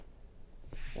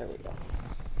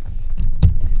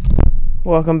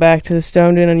Welcome back to the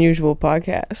Stoned and Unusual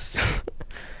podcast.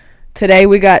 Today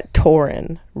we got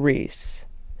Torin Reese.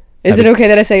 Is it okay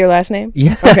that I say your last name?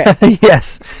 Yeah. Okay.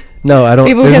 Yes. No, I don't.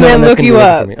 People can then look you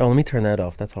up. Oh, let me turn that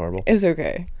off. That's horrible. It's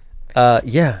okay.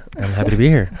 Yeah, I'm happy to be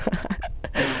here.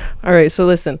 All right, so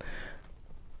listen.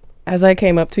 As I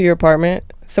came up to your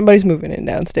apartment, somebody's moving in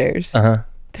downstairs. Uh-huh.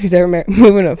 Dude, they were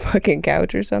moving a fucking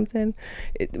couch or something.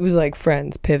 It was like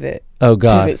Friends pivot. Oh,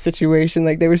 God. Pivot situation.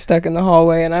 Like they were stuck in the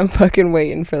hallway and I'm fucking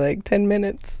waiting for like 10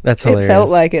 minutes. That's hilarious. It felt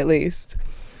like at least.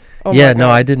 Oh yeah, no,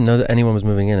 I didn't know that anyone was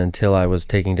moving in until I was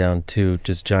taking down 2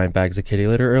 just giant bags of kitty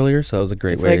litter earlier, so that was a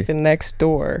great way. It's like the next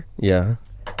door. Yeah.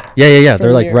 Yeah.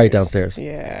 They're like right downstairs.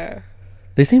 Yeah.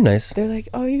 They seem nice. They're like,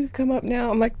 oh, you come up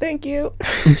now. I'm like, thank you.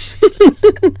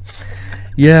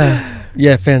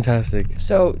 Yeah, fantastic.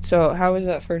 So how was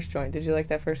that first joint? Did you like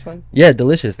that first one? Yeah,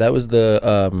 delicious. That was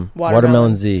the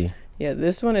watermelon Z. Yeah,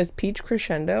 this one is peach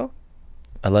crescendo.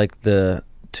 I like the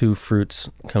 2 fruits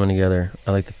coming together.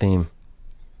 I like the theme.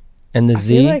 And the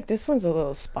Z. I feel like this one's a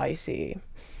little spicy.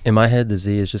 In my head, the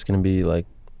Z is just going to be like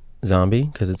zombie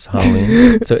because it's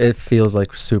Halloween. So it feels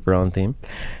like super on theme.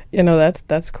 You know,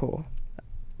 that's cool.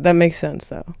 That makes sense,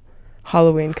 though.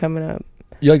 Halloween coming up.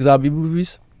 You like zombie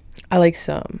movies? I like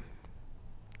some.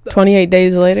 28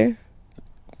 Days Later?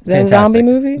 Is that Fantastic. a zombie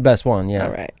movie? Best one, yeah.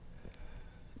 All right.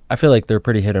 I feel like they're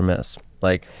pretty hit or miss.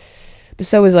 Like, But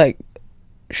so is like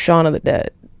Shaun of the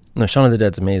Dead. no, Shaun of the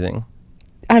Dead's amazing.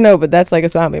 I know, but that's like a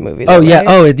zombie movie. Oh, though, yeah. right?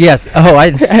 Oh, yes. Oh, I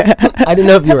didn't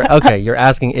know if you were. Okay, you're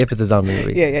asking if it's a zombie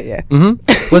movie. Yeah. Mm-hmm.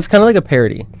 Well, it's kind of like a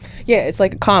parody. Yeah, it's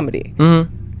like a comedy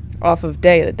Mm-hmm. off of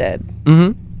Day of the Dead.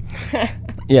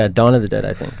 Mm-hmm. Yeah, Dawn of the Dead,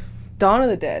 I think. Dawn of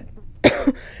the Dead.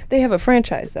 They have a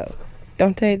franchise, though.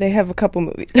 Don't they? They have a couple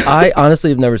movies. I honestly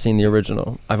have never seen the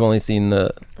original. I've only seen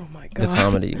the Oh, my God.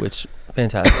 comedy, which,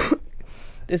 fantastic.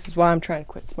 This is why I'm trying to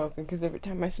quit smoking, because every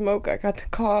time I smoke, I got the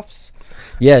coughs.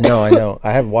 Yeah, no, I know.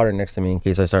 I have water next to me in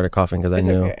case I started coughing because I It's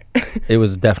knew okay. it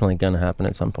was definitely going to happen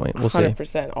at some point. We'll see.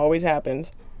 100%. Always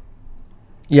happens.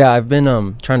 Yeah, I've been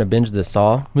trying to binge the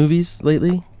Saw movies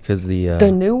lately because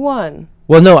The new one.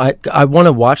 Well, no, I want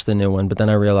to watch the new one, but then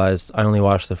I realized I only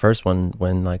watched the first one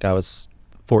when like I was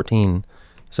 14,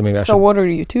 so maybe I So should. what are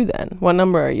you to then? What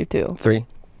number are you to? 3.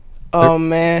 Oh,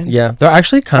 man. Yeah, they're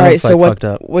actually kind All right, of so fucked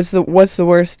up. what's the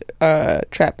worst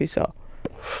trap you saw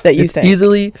that you It's think?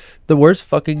 easily the worst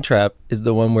fucking trap is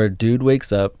the one where dude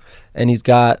wakes up and he's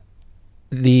got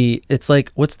it's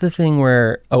like, what's the thing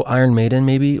where Iron Maiden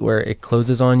maybe, where it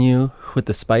closes on you with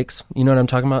the spikes. You know what I'm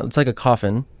talking about? It's like a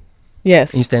coffin.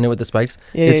 Yes. And you stand it with the spikes.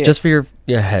 Yeah, It's yeah. just for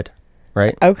your head,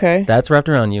 right? Okay. That's wrapped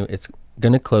around you. It's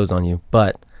gonna close on you,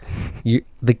 but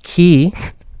the key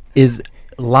is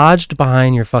lodged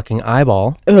behind your fucking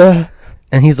eyeball. Ugh.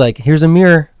 And he's like, "Here's a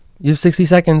mirror. You have 60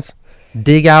 seconds.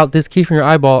 Dig out this key from your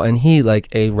eyeball." And he, like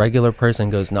a regular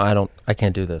person, goes, "No, I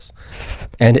can't do this."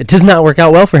 And it does not work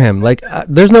out well for him. Like,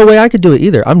 there's no way I could do it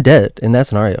either. I'm dead in that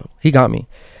scenario. He got me.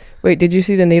 Wait, did you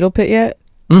see the needle pit yet?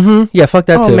 Mm-hmm. Yeah, fuck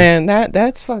that too. Oh, man,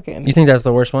 that's fucking... You think that's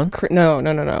the worst one?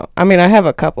 No. I mean, I have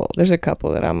a couple. There's a couple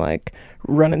that I'm, like,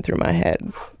 running through my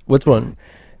head. What's one?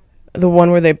 The one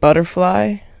where they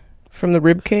butterfly from the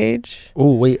rib cage.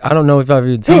 Oh, wait. I don't know if I've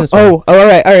even seen this one. Oh, all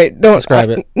right. Don't Describe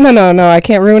it. No, I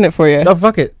can't ruin it for you. No,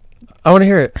 fuck it. I want to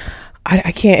hear it.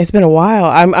 I can't. It's been a while.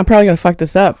 I'm probably gonna fuck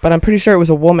this up, but I'm pretty sure it was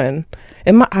a woman.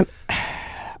 I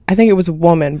think it was a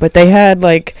woman, but they had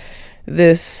like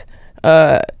this. You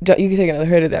can take another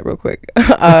hit of that real quick.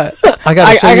 I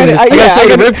gotta show you this. I gotta show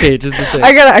you the rib cage. Is the thing.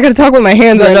 I gotta talk with my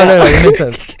hands right now. No, it makes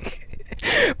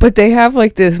sense. But they have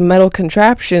like this metal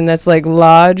contraption that's like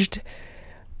lodged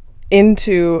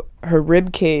into her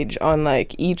rib cage on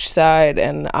like each side,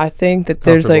 and I think that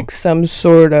there's like some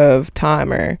sort of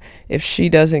timer. If she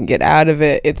doesn't get out of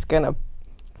it, it's gonna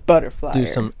butterfly Do her.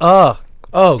 some. Oh,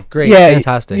 great, Yeah,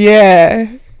 fantastic.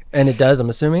 Yeah, And it does. I'm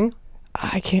assuming.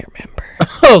 I can't remember.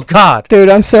 Oh God. Dude,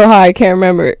 I'm so high I can't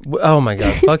remember. Oh my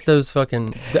God. Fuck those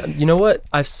fucking. You know what?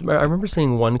 I remember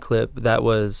seeing one clip that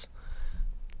was.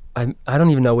 I don't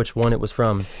even know which one it was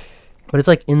from, but it's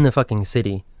like in the fucking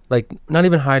city, like not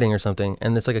even hiding or something,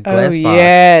 and it's like a glass box.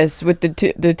 Yes, with the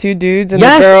two dudes and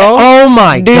Yes. the girl. Oh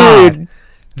my God. Dude,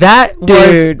 That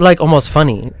was like almost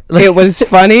funny. Like, it was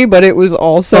funny, but it was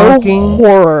also Fucking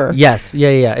horror. Yes.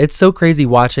 Yeah. It's so crazy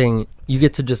watching. You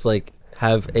get to just like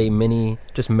have a mini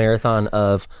just marathon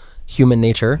of human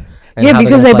nature. And Yeah, how they're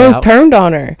because gonna they play both out. turned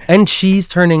on her. And she's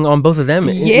turning on both of them.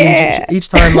 Yeah. Each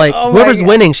time, like, Oh my whoever's God.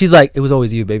 winning, she's like, "It was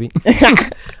always you, baby."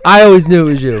 I always knew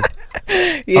it was you.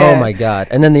 Yeah. Oh my God.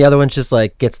 And then the other one's just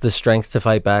like gets the strength to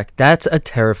fight back. That's a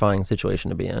terrifying situation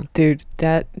to be in. Dude,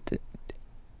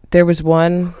 there was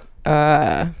one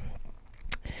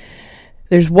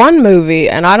There's one movie,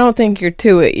 and I don't think you're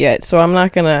to it yet, so I'm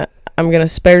gonna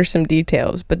spare some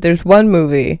details. But there's one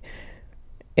movie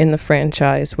in the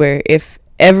franchise where if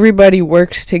everybody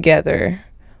works together,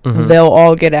 they'll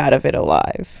all get out of it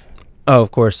alive. Oh,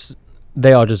 of course.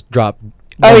 They all just drop.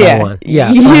 Oh yeah. One.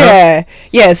 Yeah.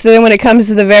 Yeah. So then when it comes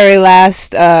to the very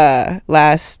last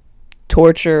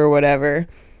torture or whatever,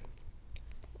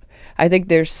 I think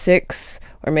there's 6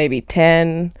 or maybe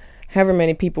 10, however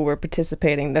many people were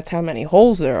participating. That's how many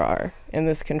holes there are in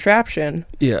this contraption.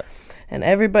 Yeah. And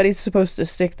everybody's supposed to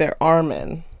stick their arm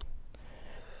in.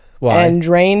 Why? And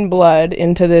drain blood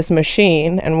into this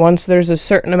machine. And once there's a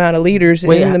certain amount of liters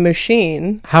in the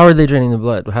machine... How are they draining the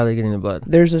blood? How are they getting the blood?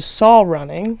 There's a saw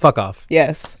running. Fuck off.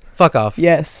 Yes. Fuck off.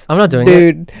 Yes. I'm not doing it.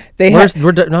 Dude,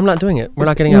 I'm not doing it. We're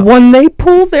not getting out. When they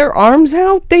pull their arms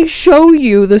out, they show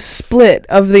you the split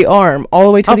of the arm all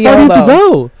the way to the elbow. How far do you have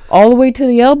to go? All the way to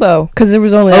the elbow. Because there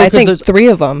was only, I think, 3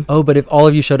 of them. Oh, but if all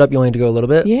of you showed up, you only had to go a little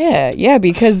bit? Yeah,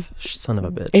 because... Son of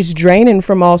a bitch. It's draining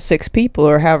from all 6 people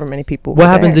or however many people What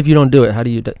happens if you don't do it? How do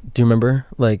you... Do you remember?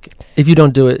 Like, if you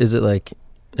don't do it, is it like...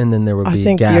 And then there would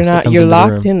be gas you're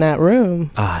locked in that room.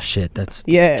 Ah, shit. That's...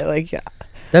 Yeah, like...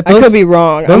 I could be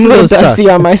wrong. I'm a little dusty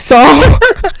on my saw.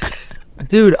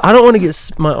 Dude, I don't want to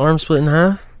get my arm split in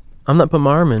half. I'm not putting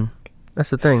my arm in.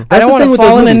 That's the thing. I don't want to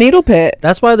fall in a needle pit.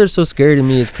 That's why they're so scary to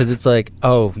me, is because it's like,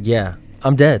 oh, yeah,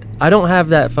 I'm dead. I don't have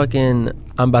that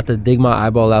fucking, I'm about to dig my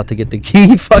eyeball out to get the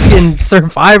key fucking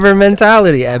survivor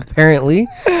mentality, apparently.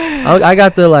 I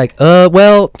got the like,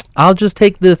 well, I'll just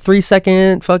take the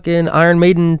 3-second fucking Iron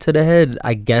Maiden to the head,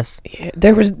 I guess. Yeah,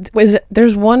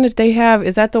 there's one that they have.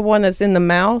 Is that the one that's in the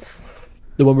mouth?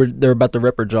 The one where they're about to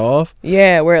rip her jaw off?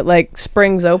 Yeah, where it like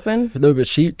springs open. No, but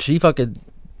she fucking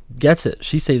gets it.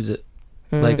 She saves it.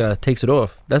 Like, takes it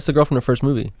off. That's the girl from the first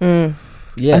movie.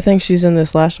 Yeah. I think she's in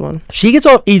this last one. She gets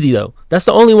off easy, though. That's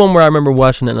the only one where I remember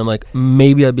watching it, and I'm like,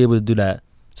 maybe I'd be able to do that.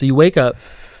 So you wake up.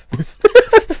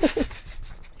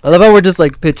 I love how we're just,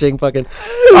 like, pitching fucking...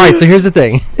 All right, so here's the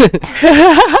thing.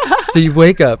 So you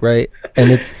wake up, right?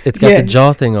 And it's got the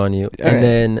jaw thing on you. All and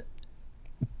then...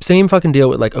 Same fucking deal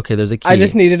with, like, okay, there's a key. I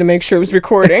just needed to make sure it was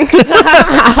recording.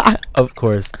 Of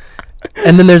course.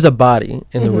 And then there's a body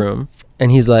in the room.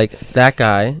 And he's like, that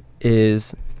guy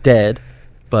is dead,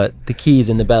 but the key's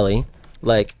in the belly.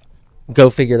 Like, go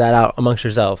figure that out amongst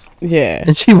yourselves. Yeah.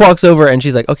 And she walks over and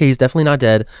she's like, okay, he's definitely not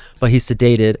dead, but he's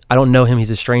sedated. I don't know him. He's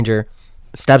a stranger.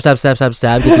 Stab, stab, stab, stab,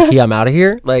 stab. Get the key. I'm out of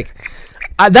here. Like,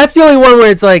 that's the only one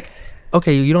where it's like,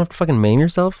 okay, you don't have to fucking maim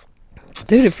yourself.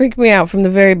 Dude, it freaked me out from the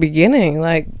very beginning.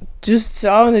 Like, just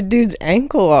sawing the dude's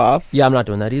ankle off. Yeah, I'm not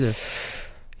doing that either.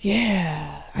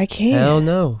 Yeah, I can't. Hell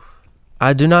no.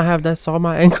 I do not have that saw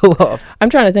my ankle off. I'm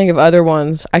trying to think of other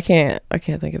ones. I can't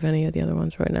think of any of the other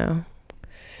ones right now.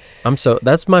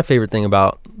 That's my favorite thing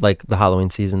about, like, the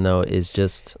Halloween season, though, is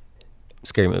just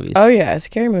scary movies. Oh, yeah.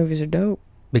 Scary movies are dope.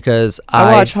 Because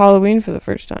I watched Halloween for the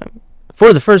first time.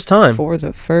 For the first time? For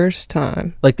the first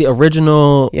time. Like the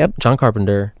original John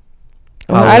Carpenter.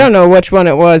 Well, I don't know which one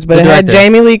it was, but it had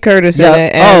Jamie Lee Curtis in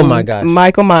it. And oh, my gosh.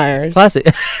 Michael Myers. Classic.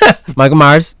 Michael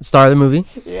Myers, star of the movie.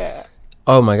 Yeah.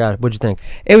 Oh, my God. What'd you think?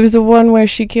 It was the one where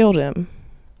she killed him.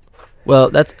 Well,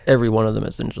 that's every one of them,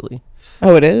 essentially.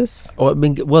 Oh, it is? Oh, I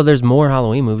mean, well, there's more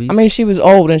Halloween movies. I mean, she was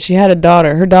old, and she had a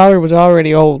daughter. Her daughter was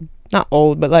already old. Not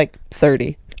old, but like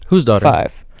 30. Whose daughter?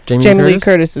 5. Jamie Lee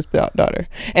Curtis's daughter.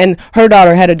 And her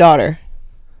daughter had a daughter.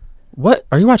 What?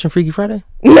 Are you watching Freaky Friday?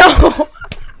 No.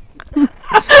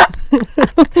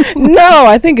 No,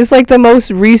 I think it's like the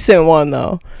most recent one,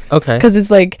 though. Okay. Because it's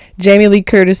like Jamie Lee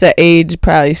Curtis at age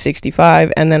probably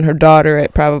 65, and then her daughter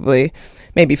at probably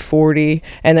maybe 40,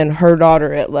 and then her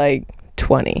daughter at like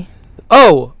 20.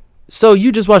 Oh, so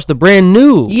you just watched the brand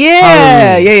new Halloween.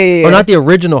 Yeah. Or not the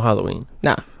original Halloween?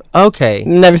 Nah. Okay.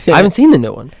 Never seen it. I haven't seen the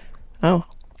new one. Oh.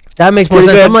 That makes more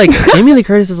sense. Good. I'm like, Jamie Lee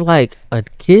Curtis is like a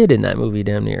kid in that movie,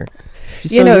 damn near.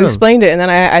 She's so young. Explained it, and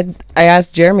then I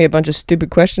asked Jeremy a bunch of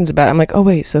stupid questions about it. I'm like, oh,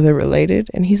 wait, so they're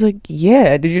related? And he's like,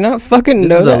 yeah, did you not fucking know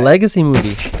that? This is a legacy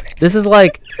movie. This is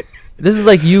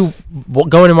like you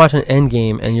going and watching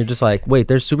Endgame, and you're just like, wait,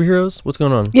 there's superheroes? What's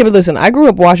going on? Yeah, but listen, I grew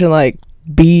up watching, like,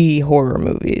 B horror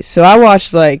movies. So I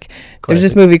watched, like, there's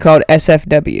this movie called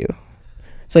SFW.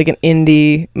 It's like an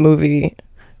indie movie.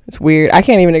 It's weird. I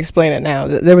can't even explain it now.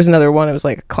 There was another one. It was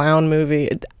like a clown movie.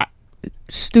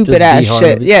 Stupid ass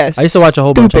shit. Movies. Yes. I used to watch a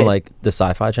whole bunch on like the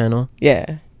Sci-Fi Channel.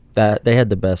 Yeah. That they had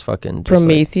the best fucking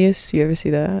Prometheus. You ever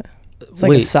see that? It's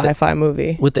like a sci-fi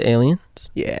movie with the aliens.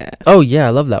 Yeah. Oh yeah,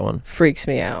 I love that one. Freaks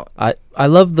me out. I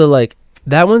love the like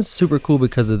that one's super cool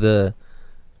because of the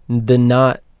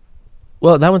not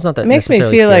Well, that one's not that. It makes me feel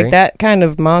scary. like that kind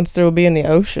of monster will be in the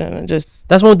ocean and just.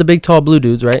 That's one with the big tall blue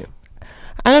dudes, right?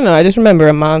 I don't know. I just remember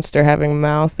a monster having a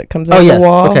mouth that comes out of the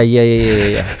wall. Okay,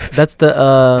 yeah. That's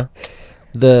the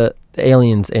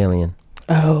aliens alien.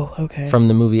 Oh, okay. From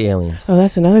the movie Aliens. Oh,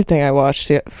 that's another thing I watched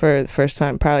for the first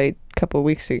time, probably a couple of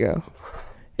weeks ago.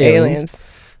 Aliens.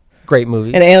 Great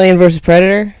movie. And Alien versus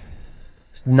Predator.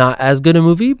 Not as good a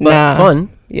movie, but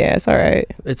fun. Yeah, it's all right.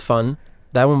 It's fun.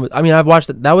 That one. I've watched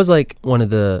it. That was like one of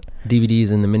the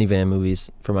DVDs in the minivan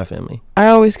movies for my family. I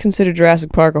always consider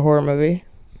Jurassic Park a horror movie.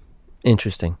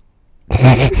 Interesting.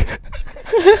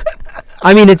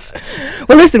 I mean, it's...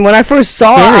 Well, listen, when I first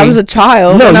saw it, I was a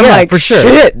child. And I'm like, for sure.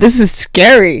 Shit, this is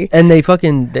scary. And they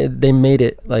made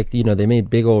it, like, they made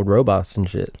big old robots and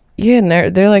shit. Yeah, and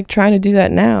they're like trying to do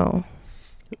that now.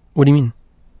 What do you mean?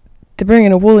 They're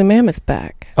bringing a woolly mammoth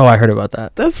back. Oh, I heard about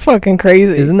that. That's fucking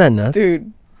crazy. Isn't that nuts?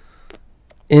 Dude.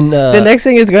 The next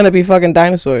thing is going to be fucking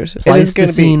dinosaurs.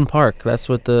 Pleistocene Park. That's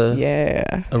what the...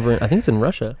 Yeah. I think it's in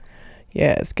Russia.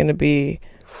 Yeah, it's going to be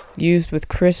used with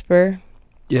CRISPR.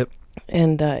 Yep.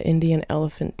 And Indian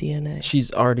elephant DNA.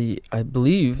 She's already, I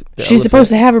believe... She's supposed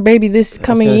to have her baby this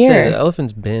coming year. The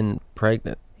elephant's been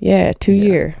pregnant. Yeah, 2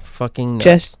 year. Fucking nuts.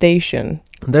 Gestation.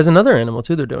 There's another animal,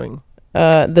 too, they're doing.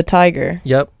 The tiger.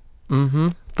 Yep. Mm-hmm.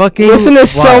 Fucking... Listen to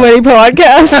so many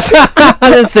podcasts.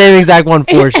 The same exact one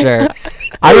for sure.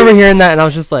 I remember hearing that, and I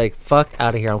was just like, fuck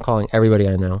out of here. I'm calling everybody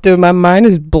I know. Dude, my mind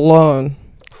is blown.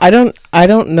 I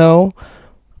don't know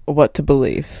what to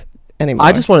believe anymore.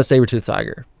 I just want a saber-toothed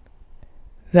tiger.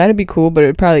 That'd be cool, but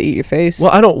it'd probably eat your face. Well,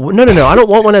 I don't... No. I don't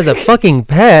want one as a fucking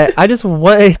pet. I just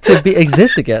want it to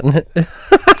exist again.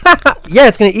 Yeah,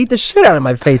 it's going to eat the shit out of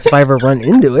my face if I ever run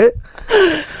into it.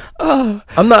 Oh.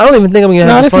 I don't even think I'm going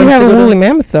to have fun. Not if you have a woolly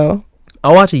mammoth, though.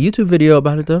 I'll watch a YouTube video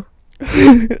about it, though.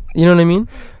 You know what I mean?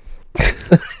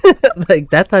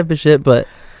 Like that type of shit, but...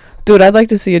 Dude, I'd like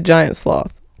to see a giant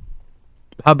sloth.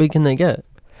 How big can they get?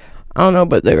 I don't know,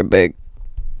 but they were big.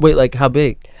 Wait, like how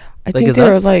big? I think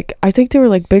they were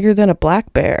like bigger than a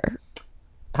black bear.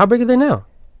 How big are they now?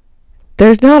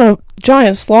 There's not a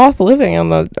giant sloth living on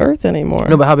the earth anymore.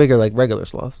 No, but how big are like regular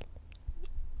sloths?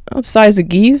 The size of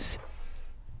geese.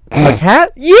 A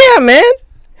cat? Yeah, man.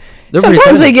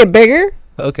 Sometimes they get bigger.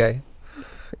 Okay.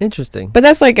 Interesting. But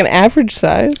that's like an average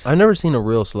size. I've never seen a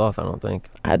real sloth, I don't think.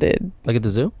 I did. Like at the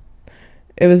zoo?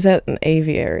 It was at an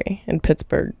aviary in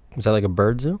Pittsburgh. Was that like a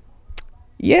bird zoo?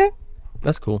 Yeah.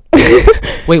 That's cool.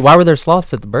 Wait, why were there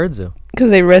sloths at the bird zoo?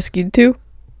 Because they rescued two.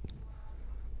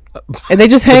 And they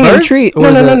just hang in trees.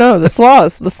 No. The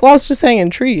sloths. The sloths just hang in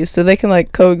trees so they can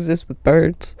like coexist with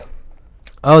birds.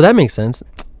 Oh, that makes sense.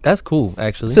 That's cool,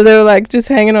 actually. So they were like just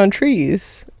hanging on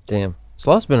trees. Damn.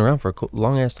 Sloths been around for a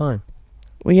long ass time.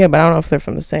 Well, yeah, but I don't know if they're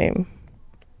from the same.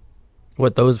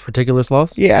 What, those particular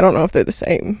sloths? Yeah, I don't know if they're the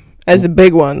same as the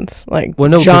big ones. Like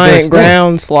no, giant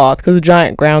ground sloth. Because the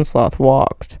giant ground sloth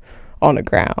walked on the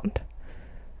ground.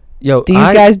 Yo, these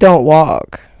guys don't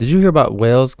walk. Did you hear about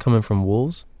whales coming from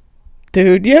wolves?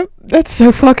 Dude, yep. That's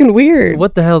so fucking weird.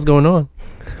 What the hell's going on?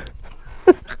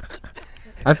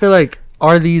 I feel like,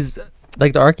 are these...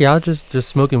 Like the archaeologists just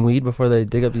smoking weed before they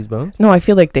dig up these bones? No, I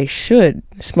feel like they should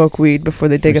smoke weed before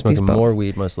they dig up these bones. More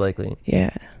weed, most likely.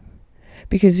 Yeah.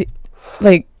 Because,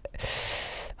 like,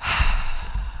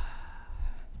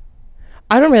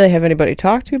 I don't really have anybody to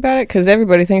talk to about it because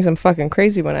everybody thinks I'm fucking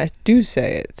crazy when I do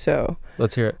say it. So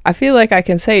let's hear it. I feel like I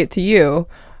can say it to you.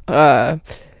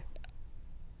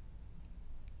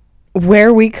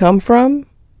 Where we come from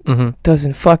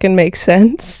doesn't fucking make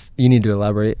sense. You need to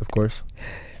elaborate, of course.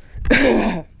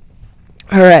 All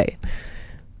right.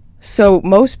 So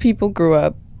most people grew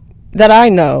up that I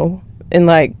know in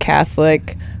like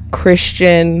Catholic,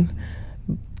 Christian,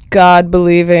 God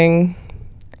believing,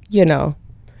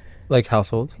 like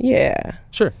household. Yeah.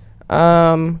 Sure.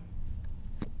 My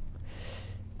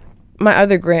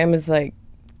other gram is like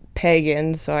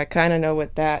pagan, so I kind of know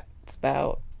what that's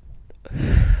about.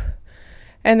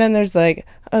 And then there's like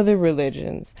other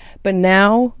religions. But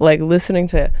now, like listening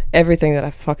to everything that I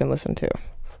fucking listen to,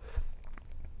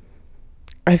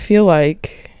 I feel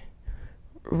like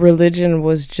religion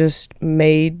was just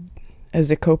made as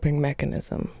a coping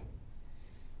mechanism.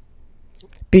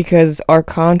 Because our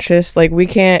conscious, like we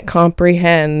can't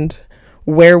comprehend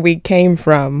where we came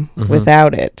from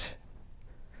without it.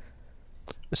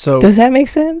 So does that make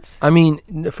sense? I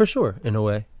mean, for sure, in a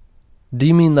way. Do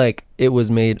you mean like it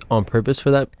was made on purpose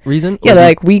for that reason? Yeah,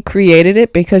 like we created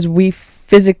it because we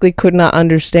physically could not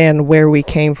understand where we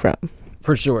came from.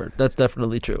 For sure. That's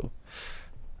definitely true.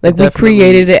 Like we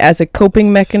created it as a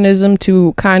coping mechanism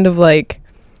to kind of like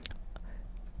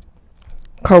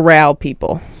corral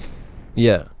people.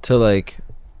 Yeah, to like,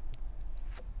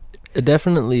 it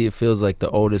definitely feels like the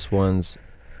oldest ones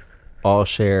all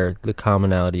share the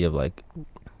commonality of like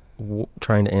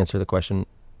trying to answer the question,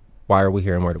 why are we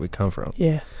here and where do we come from?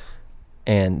 Yeah.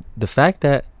 And the fact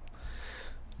that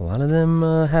a lot of them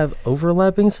have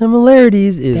overlapping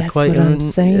similarities is That's quite. what I'm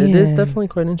saying. It is definitely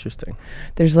quite interesting.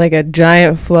 There's like a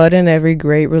giant flood in every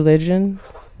great religion.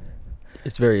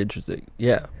 It's very interesting.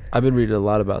 Yeah, I've been reading a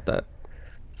lot about that,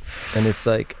 and it's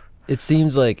like it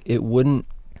seems like it wouldn't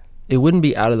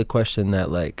be out of the question that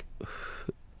like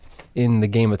in the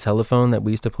game of telephone that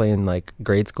we used to play in like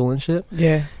grade school and shit.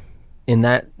 Yeah. In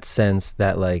that sense,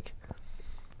 that like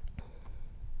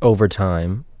over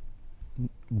time,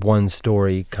 one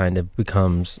story kind of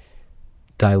becomes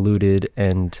diluted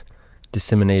and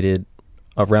disseminated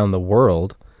around the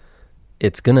world.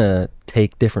 It's gonna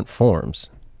take different forms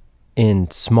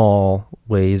in small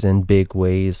ways and big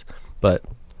ways, but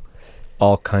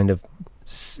all kind of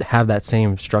have that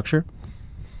same structure.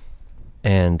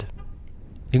 And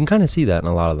you can kind of see that in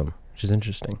a lot of them, which is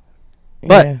interesting.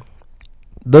 But yeah.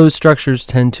 Those structures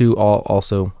tend to all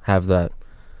also have that,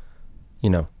 you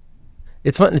know,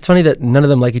 it's funny that none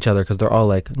of them like each other because they're all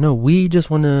like, no, we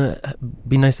just want to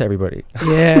be nice to everybody.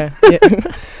 Yeah.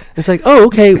 It's like, oh,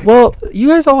 okay, well, you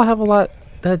guys all have a lot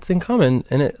that's in common,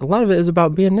 and a lot of it is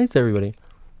about being nice to everybody.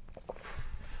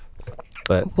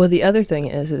 But well, the other thing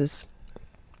is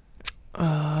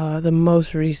the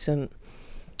most recent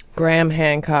Graham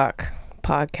Hancock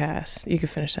podcast. You can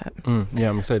finish that. Yeah,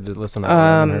 I'm excited to listen to that.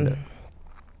 I haven't heard it.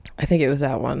 I think it was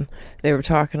that one. They were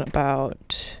talking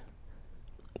about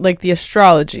like the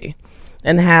astrology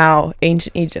and how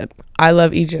ancient Egypt. I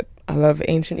love Egypt. I love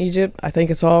ancient Egypt. I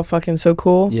think it's all fucking so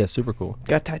cool. Yeah, super cool.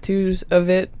 Got tattoos of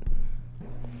it.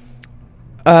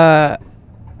 How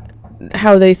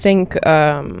they think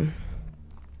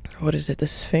what is it? The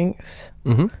Sphinx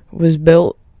was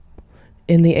built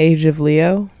in the age of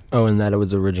Leo. Oh, and that it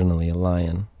was originally a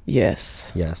lion.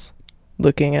 Yes.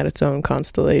 Looking at its own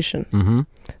constellation.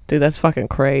 Dude, that's fucking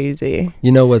crazy.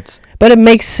 You know what's... But it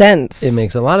makes sense. It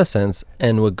makes a lot of sense.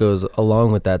 And what goes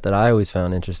along with that I always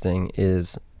found interesting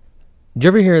is... Did you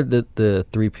ever hear that the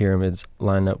 3 pyramids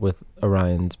line up with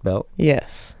Orion's belt?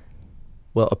 Yes.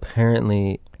 Well,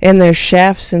 apparently... And there's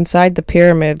shafts inside the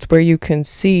pyramids where you can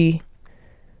see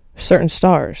certain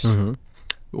stars.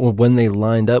 Well, when they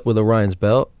lined up with Orion's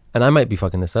belt, and I might be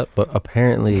fucking this up, but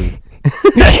apparently...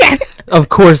 Of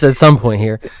course, at some point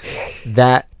here,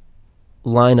 that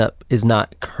lineup is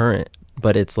not current,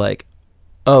 but it's like,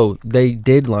 oh, they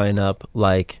did line up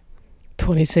like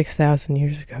 26,000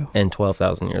 years ago and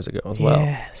 12,000 years ago as well.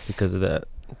 Yes. Because of that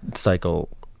cycle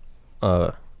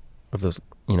of those,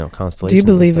 constellations. Do you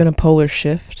believe in a polar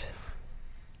shift?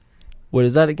 What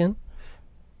is that again?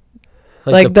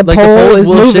 The pole is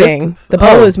moving. The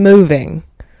pole is moving.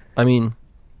 I mean,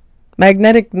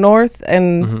 magnetic north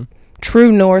and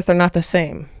true north are not the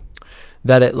same.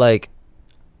 That it like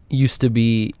used to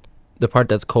be the part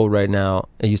that's cold right now.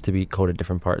 It used to be cold at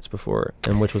different parts before,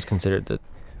 and which was considered the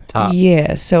top.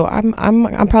 Yeah, so I'm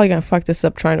probably gonna fuck this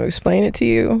up trying to explain it to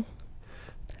you.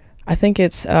 I think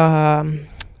it's Ben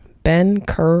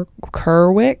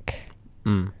Kerwick.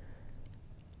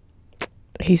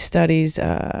 He studies.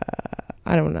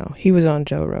 I don't know. He was on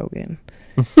Joe Rogan.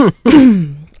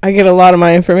 I get a lot of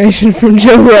my information from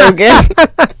Joe Rogan.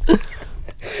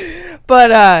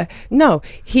 But no,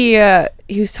 he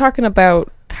was talking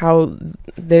about how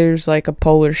there's like a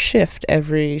polar shift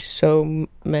every so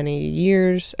many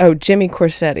years. Oh, Jimmy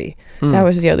Corsetti. That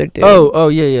was the other dude. Oh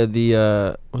yeah.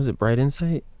 The what was it, Bright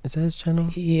Insight? Is that his channel?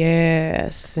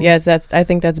 Yes. I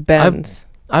think that's Ben's.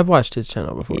 I've watched his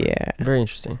channel before. Yeah. Very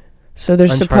interesting. So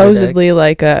there's supposedly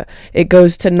it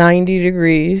goes to 90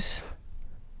 degrees.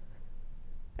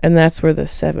 And that's where the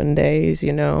 7 days,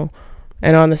 and on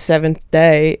the 7th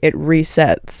day, it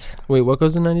resets. Wait, what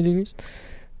goes to 90 degrees?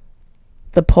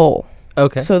 The pole.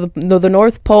 Okay. So the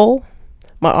North Pole,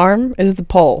 my arm is the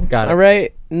pole. Got it. All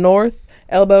right. North,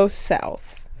 elbow,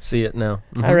 south. See it now.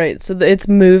 All right. So it's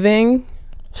moving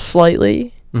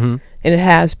slightly, and it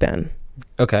has been.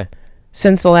 Okay.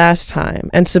 Since the last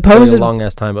time. And supposedly... a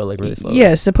long-ass time, but like really slow.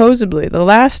 Yeah, supposedly. The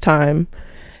last time,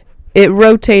 it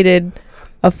rotated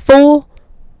a full...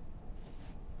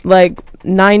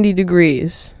 90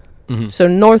 degrees. So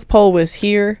North Pole was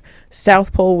here,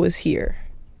 South Pole was here.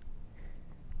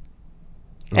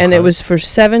 Okay. And it was for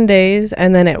 7 days,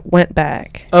 and then it went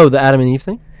back. Oh, the Adam and Eve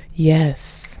thing?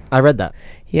 Yes. I read that.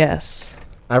 Yes.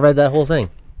 I read that whole thing.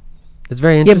 It's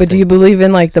very interesting. Yeah, but do you believe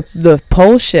in the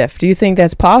pole shift? Do you think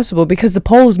that's possible? Because the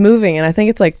pole's moving, and I think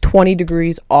it's 20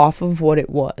 degrees off of what it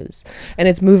was. And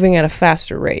it's moving at a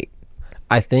faster rate.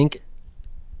 I think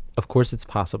of course it's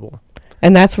possible.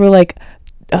 And that's where like,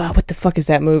 what the fuck is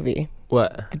that movie?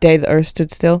 What? The Day the Earth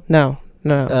Stood Still? No.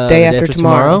 Day After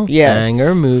Tomorrow. Yes.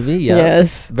 Banger movie. Yeah.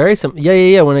 Yes. Very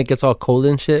Yeah. When it gets all cold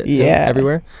and shit. Yeah.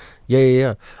 Everywhere.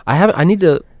 Yeah. I need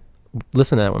to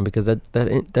listen to that one because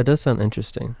that does sound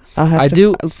interesting. I'll have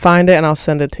to find it and I'll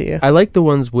send it to you. I like the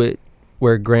ones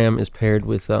where Graham is paired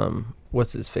with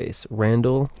what's his face,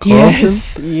 Randall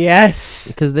Carlson. Yes.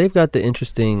 Because they've got the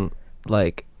interesting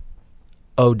like,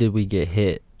 oh, did we get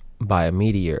hit by a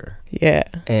meteor? Yeah.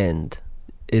 And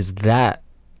is that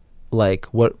like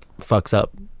what fucks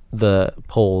up the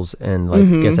poles and like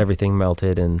gets everything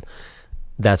melted, and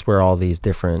that's where all these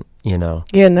different, Yeah,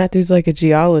 and that dude's like a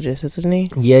geologist, isn't he?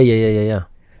 Yeah.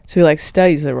 So he like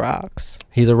studies the rocks.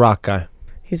 He's a rock guy.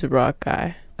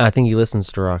 I think he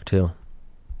listens to rock too.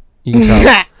 You can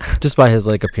tell just by his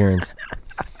like appearance.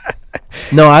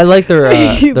 No, I like their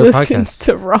he their listens podcast.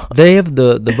 to rock. They have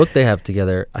the book they have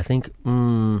together. I think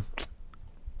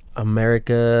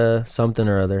America something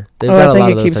or other. They've got I a think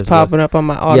lot of it those keeps popping up on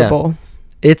my Audible.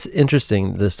 Yeah. It's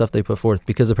interesting the stuff they put forth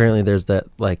because apparently there's that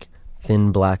like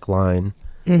thin black line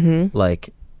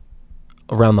like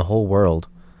around the whole world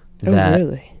that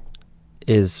really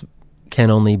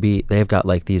can only be, they've got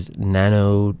like these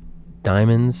nano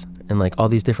diamonds and like all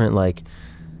these different like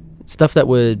stuff that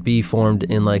would be formed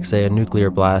in like say a nuclear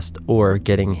blast or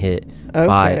getting hit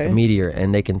by a meteor,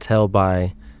 and they can tell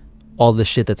by all the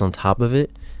shit that's on top of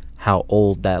it how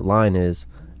old that line is,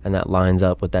 and that lines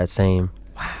up with that same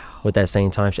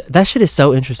time. That shit is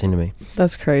so interesting to me.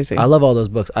 That's crazy. I love all those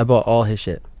books. I bought all his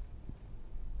shit.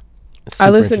 I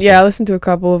listened to a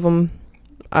couple of them.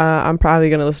 I'm probably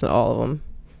gonna listen to all of them.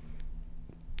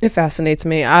 It fascinates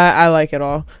me. I like it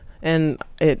all, and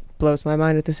it blows my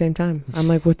mind at the same time. I'm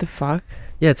like, what the fuck?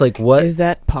 Yeah, it's like, what is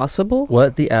that possible?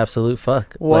 What the absolute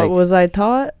fuck? What was I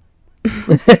taught?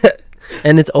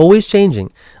 And it's always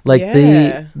changing. Like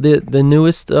the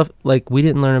newest stuff. Like we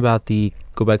didn't learn about the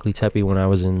Göbekli Tepe when I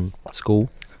was in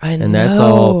school, and that's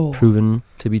all proven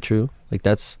to be true. Like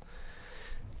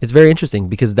it's very interesting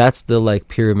because that's the like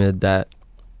pyramid that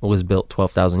was built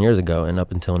 12,000 years ago, and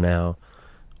up until now,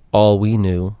 all we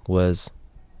knew was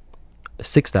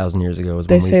 6,000 years ago.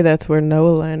 They say that's where Noah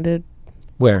landed.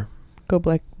 Where?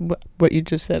 Göbekli, what you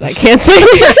just said. I can't say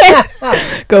it.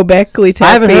 Göbekli Tepe.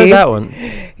 I haven't heard that one.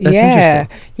 That's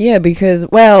interesting. Yeah, because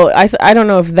I don't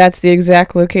know if that's the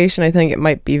exact location. I think it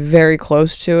might be very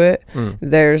close to it.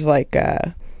 There's like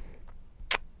a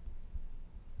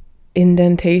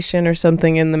indentation or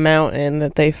something in the mountain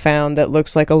that they found that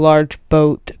looks like a large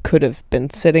boat could have been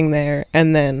sitting there,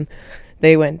 and then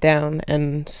they went down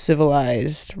and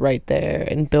civilized right there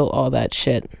and built all that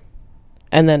shit,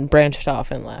 and then branched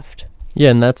off and left. Yeah,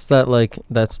 and that's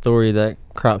that story that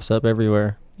crops up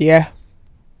everywhere. Yeah.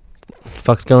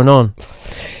 Fuck's going on?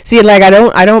 See, like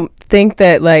I don't think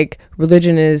that like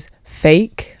religion is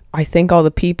fake. I think all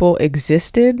the people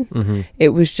existed. It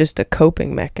was just a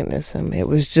coping mechanism. It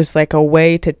was just like a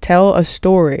way to tell a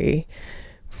story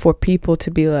for people to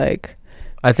be like.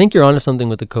 I think you're onto something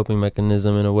with the coping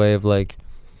mechanism in a way of like.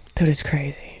 Dude, it's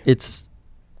crazy. It's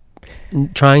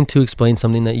trying to explain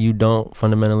something that you don't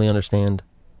fundamentally understand,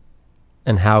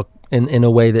 and how in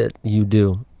a way that you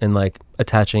do, and like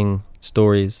attaching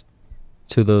stories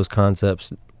to those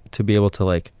concepts to be able to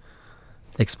like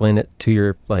explain it to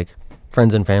your like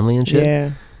friends and family and shit.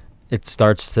 Yeah. It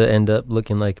starts to end up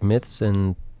looking like myths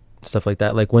and stuff like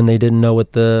that. Like when they didn't know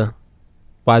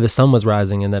why the sun was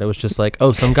rising, and that it was just like,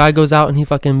 oh, some guy goes out and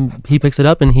he picks it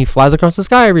up and he flies across the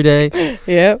sky every day.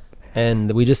 Yep.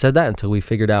 And we just said that until we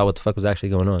figured out what the fuck was actually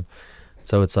going on.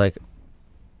 So it's like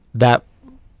that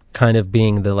kind of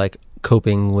being the like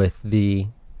coping with the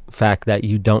fact that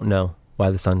you don't know why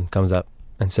the sun comes up.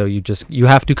 And so you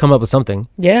have to come up with something.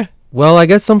 Yeah. Well, I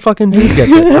guess some fucking dude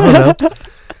gets it. I don't know.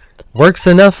 Works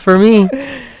enough for me.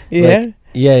 Yeah. Like,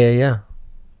 yeah.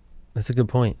 That's a good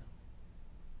point.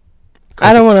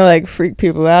 I don't want to like freak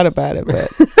people out about it,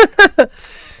 but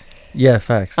yeah,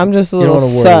 facts. I'm just a little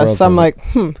sus. I'm like,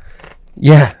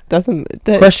 Yeah. Doesn't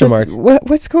question mark?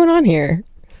 What's going on here?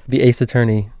 The Ace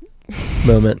Attorney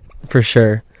moment for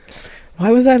sure.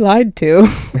 Why was I lied to?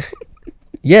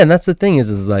 Yeah, and that's the thing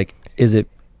is like, is it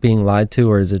being lied to,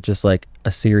 or is it just like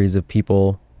a series of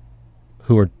people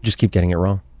who just keep getting it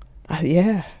wrong?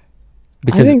 Yeah.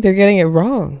 Because I think they're getting it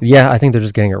wrong. Yeah, I think they're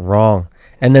just getting it wrong.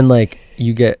 And then like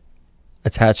you get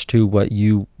attached to what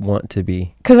you want to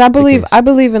be. Because I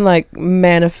believe in like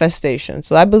manifestation.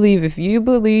 So I believe if you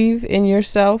believe in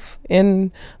yourself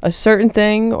in a certain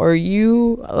thing, or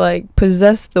you like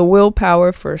possess the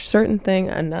willpower for a certain thing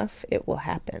enough, it will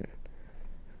happen.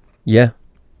 Yeah.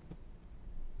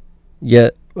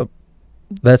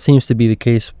 that seems to be the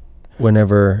case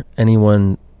whenever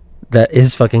anyone that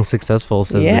is fucking successful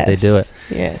says that they do it.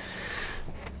 Yes.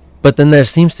 But then there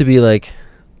seems to be like,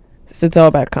 it's all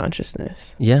about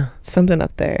consciousness. Yeah. Something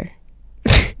up there.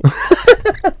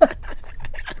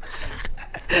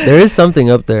 There is something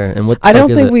up there, and what I don't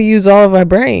think we use all of our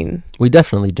brain. We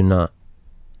definitely do not.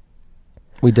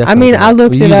 I mean, I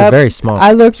looked it up. Very small.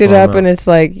 I looked it up, and it's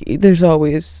like there's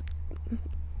always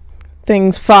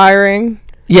things firing.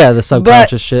 Yeah, the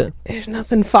subconscious shit. There's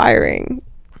nothing firing.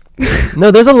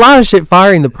 No, there's a lot of shit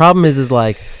firing. The problem is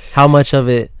like how much of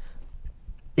it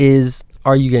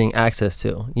are you getting access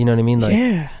to? You know what I mean? Like,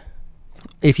 yeah.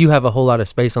 If you have a whole lot of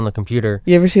space on the computer.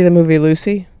 You ever see the movie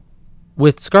Lucy?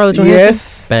 With Scarlett Johansson?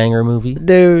 Yes. Banger movie.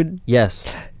 Dude.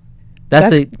 Yes. That's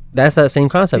that same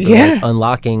concept of like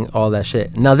unlocking all that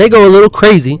shit. Now they go a little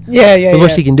crazy. Yeah.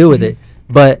 What she can do with it.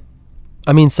 But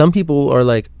I mean, some people are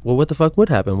like, well, what the fuck would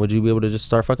happen? Would you be able to just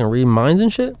start fucking reading minds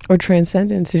and shit? Or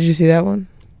Transcendence. Did you see that one?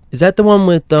 Is that the one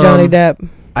with Johnny Depp?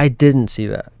 I didn't see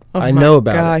that. Oh I know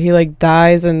about God. it. He like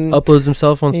dies and uploads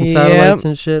himself on some satellites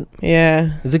and shit.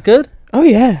 Yeah. Is it good? Oh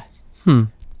yeah.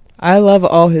 I love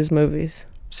all his movies.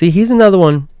 See, he's another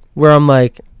one where I'm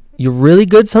like, you're really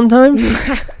good sometimes,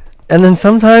 and then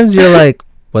sometimes you're like,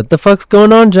 what the fuck's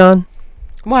going on, John?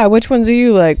 Why? Which ones are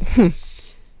you like?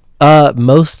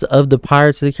 Most of the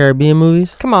Pirates of the Caribbean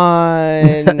movies. Come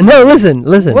on. No, listen.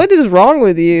 What is wrong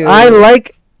with you? I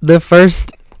like the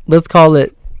first. Let's call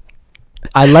it.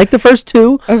 I like the first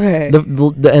two. Okay.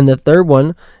 And the third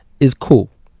one is cool.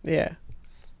 Yeah.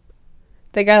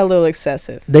 They got a little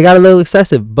excessive.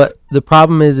 But the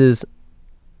problem is,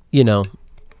 you know,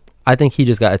 I think he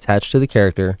just got attached to the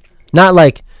character. Not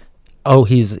like, oh,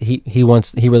 he really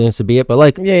wants to be it, but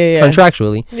like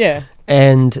contractually. Yeah.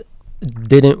 And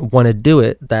didn't want to do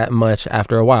it that much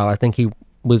after a while. I think he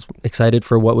was excited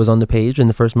for what was on the page in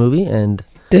the first movie, and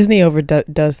Disney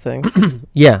overdoes things.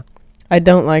 Yeah. I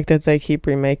don't like that they keep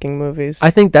remaking movies.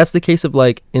 I think that's the case of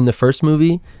like in the first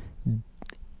movie,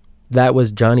 that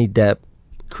was Johnny Depp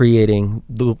creating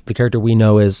the character we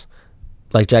know as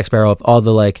like Jack Sparrow, of all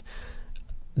the like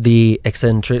the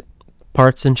eccentric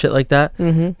parts and shit like that.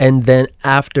 Mm-hmm. And then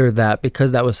after that,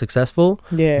 because that was successful,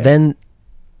 then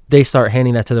they start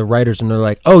handing that to the writers and they're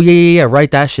like, oh yeah,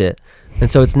 write that shit.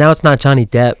 And so it's not Johnny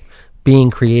Depp being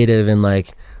creative and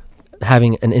like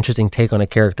having an interesting take on a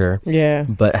character,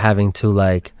 but having to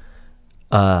like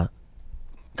kind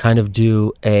of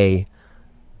do a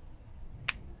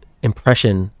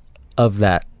impression of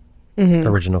that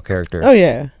original character. Oh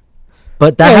yeah.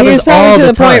 But that happens all the time. To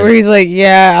the point where he's like,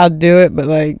 yeah, I'll do it, but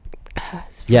like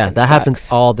that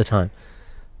happens all the time.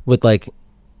 With like,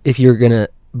 if you're gonna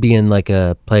be in like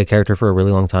play a character for a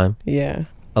really long time, a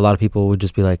lot of people would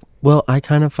just be like, well, I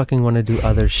kind of fucking want to do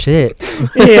other shit.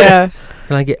 Yeah.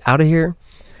 Can I get out of here?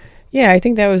 Yeah, I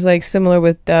think that was like similar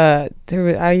with I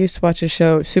used to watch a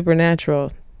show,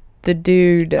 Supernatural. The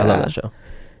dude I love that show.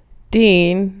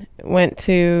 Dean went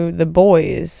to The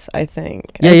Boys, I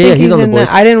think. Yeah, he's on The Boys.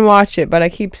 I didn't watch it, but I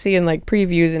keep seeing like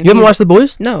previews. And you haven't watched The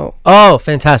Boys? No. Oh,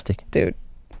 fantastic. Dude,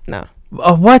 no.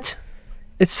 Oh, what?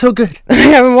 It's so good. I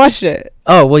haven't watched it.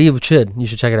 Oh, well, you should. You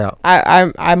should check it out.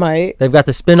 I might. They've got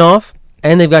the spin-off,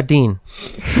 and they've got Dean.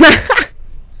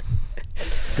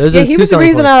 He was the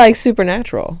reason I like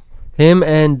Supernatural. Him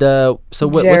and what's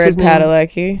his name? Jared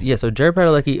Padalecki. Yeah, so Jared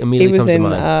Padalecki immediately comes to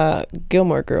mind. He was in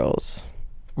Gilmore Girls.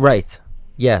 Right.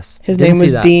 Yes. His name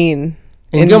was Dean.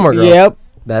 In Gilmore Girls. Yep.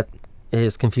 That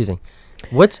is confusing.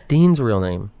 What's Dean's real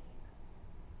name?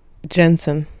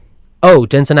 Jensen. Oh,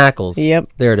 Jensen Ackles. Yep.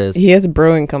 There it is. He has a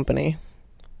brewing company.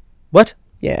 What?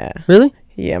 Yeah. Really?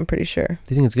 Yeah, I'm pretty sure. Do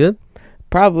you think it's good?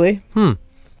 Probably. I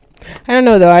don't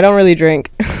know, though. I don't really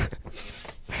drink.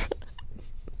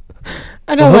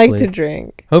 I don't like to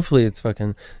drink. Hopefully it's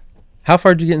fucking... How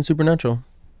far did you get in Supernatural?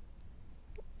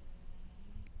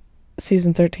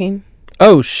 Season 13.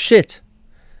 Oh, shit.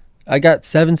 I got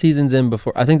 7 seasons in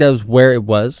before. I think that was where it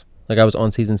was. Like, I was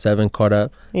on season 7, caught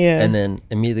up. Yeah. And then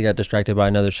immediately got distracted by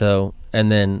another show.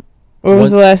 And then... What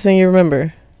was the last thing you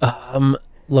remember?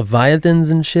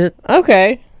 Leviathans and shit.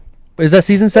 Okay. Is that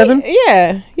season 7?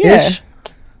 Yeah. Ish?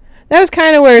 That was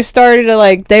kind of where it started to,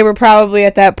 like, they were probably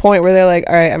at that point where they're like,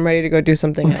 all right, I'm ready to go do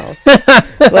something else.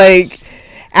 Like,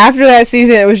 after that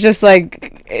season, it was just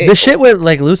like... the shit with,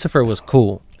 like, Lucifer was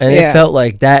cool. And it felt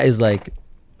like that is, like,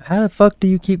 how the fuck do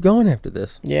you keep going after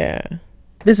this? Yeah.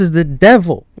 This is the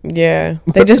devil. Yeah.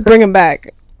 They just bring him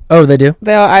back. Oh, they do?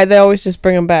 They always just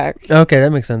bring him back. Okay,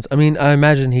 that makes sense. I mean, I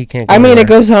imagine he can't go it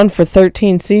goes on for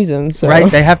 13 seasons. So. Right?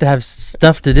 They have to have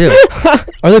stuff to do.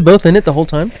 Are they both in it the whole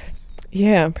time?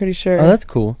 Yeah, I'm pretty sure. Oh, that's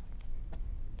cool.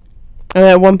 And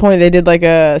at one point they did like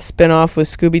a spin-off with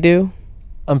Scooby-Doo.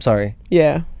 I'm sorry.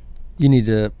 Yeah. You need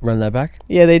to run that back?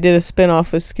 Yeah, they did a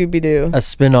spin-off with Scooby-Doo. A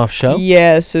spin-off show?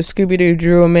 Yeah, so Scooby-Doo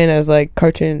drew them in as like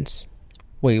cartoons.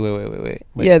 Wait.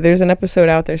 Yeah, there's an episode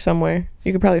out there somewhere.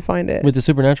 You could probably find it. With the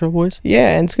Supernatural boys?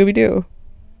 Yeah, and Scooby-Doo.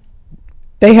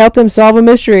 They helped them solve a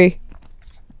mystery.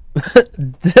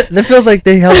 That feels like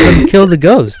they help them kill the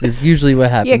ghost is usually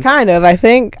what happens. Yeah, kind of, I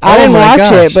think. I didn't watch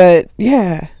it, but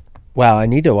yeah. Wow, I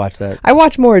need to watch that. I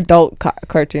watch more adult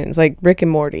cartoons, like Rick and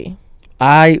Morty.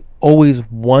 I always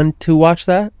want to watch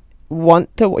that.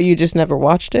 You just never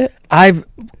watched it? I've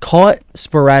caught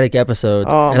sporadic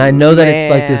episodes, and I know that it's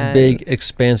like this big,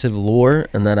 expansive lore,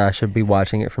 and that I should be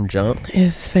watching it from jump.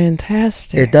 It's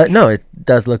fantastic. It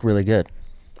does look really good.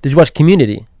 Did you watch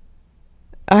Community?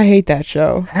 I hate that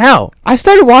show. How? I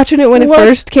started watching it when it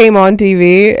first came on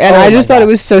TV, and I just thought it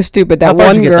was so stupid. That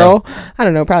one girl, I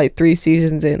don't know, probably 3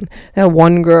 seasons in, that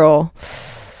one girl,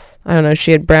 I don't know,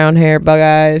 she had brown hair, bug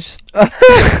eyes.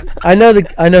 I know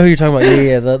who you're talking about.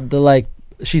 Yeah. The like,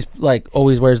 she's like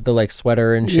always wears the like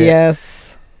sweater and shit.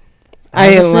 Yes.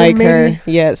 I didn't like her.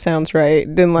 Yeah, it sounds right.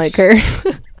 Didn't like her.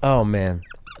 Oh man.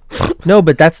 No,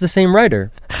 but that's the same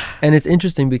writer. And it's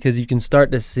interesting because you can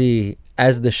start to see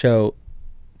as the show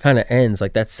kind of ends,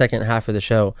 like that second half of the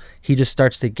show, he just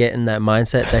starts to get in that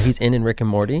mindset that he's in Rick and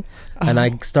Morty. And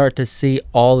I start to see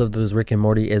all of those Rick and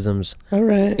Morty isms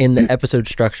in the episode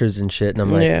structures and shit. And I'm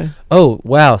like, oh,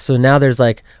 wow. So now there's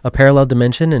like a parallel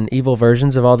dimension and evil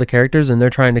versions of all the characters, and they're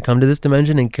trying to come to this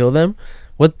dimension and kill them.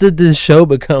 What did this show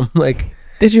become like?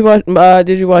 Did you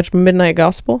watch Midnight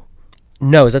Gospel?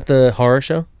 No, is that the horror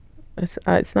show?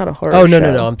 It's not a horror show. Oh,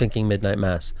 no. I'm thinking Midnight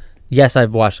Mass. Yes,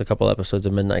 I've watched a couple episodes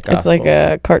of Midnight Gospel. It's like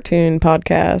a cartoon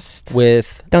podcast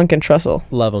with Duncan Trussell.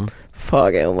 Love him.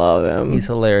 Fucking love him. He's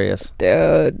hilarious.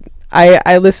 Dude.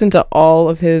 I listened to all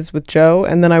of his with Joe,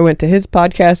 and then I went to his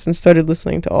podcast and started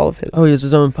listening to all of his. Oh, he has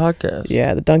his own podcast.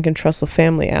 Yeah, the Duncan Trussell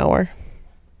Family Hour.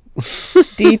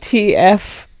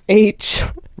 DTFH.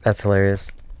 That's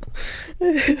hilarious.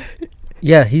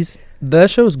 Yeah, that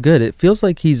show's good. It feels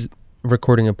like he's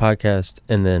recording a podcast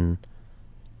and then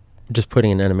just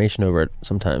putting an animation over it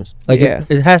sometimes. Like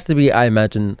it has to be, I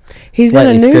imagine. He's in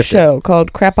a new show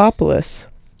called Crapopolis.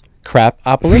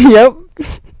 Crapopolis? Yep.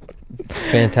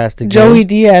 Fantastic. Joey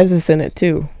Diaz is in it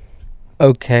too.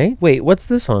 Okay. Wait, what's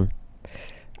this on?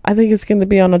 I think it's going to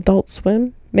be on Adult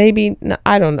Swim. Maybe. No,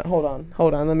 I don't know.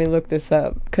 Hold on. Let me look this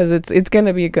up. Because it's going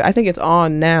to be a good. I think it's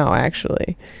on now,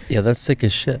 actually. Yeah, that's sick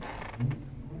as shit.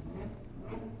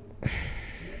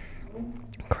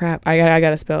 Crap. I got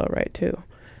to spell it right too.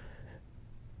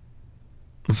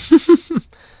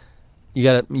 You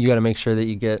gotta make sure that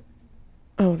you get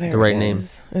the right name.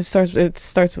 It starts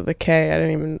with a K. I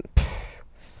didn't even.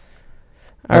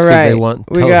 All right,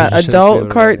 we got adult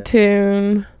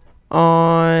cartoon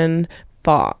on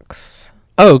Fox.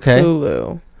 Oh, okay.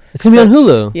 Hulu. It's gonna be on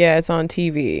Hulu. Yeah, it's on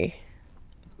TV.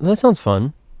 That sounds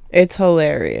fun. It's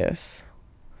hilarious.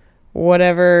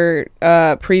 Whatever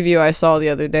preview I saw the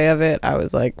other day of it, I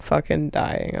was like fucking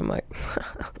dying. I'm like,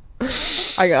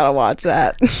 I gotta watch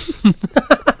that.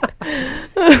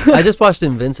 I just watched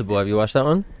Invincible. Have you watched that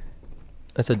one?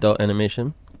 That's adult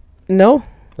animation. No.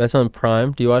 That's on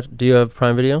Prime. Do you have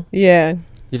Prime Video? Yeah.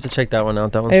 You have to check that one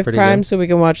out. That one's pretty good. I have Prime so we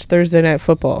can watch Thursday Night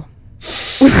Football.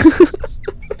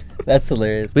 That's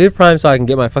hilarious. We have Prime so I can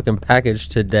get my fucking package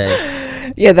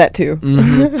today. Yeah, that too.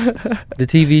 Mm-hmm. The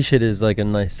TV shit is like a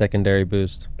nice secondary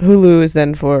boost. Hulu is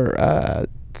then for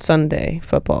Sunday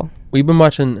football. We've been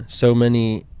watching so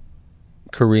many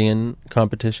Korean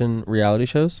competition reality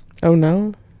shows. Oh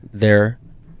no. They're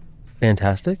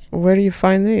fantastic. Where do you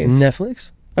find these?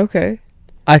 Netflix. Okay.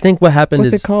 I think what happened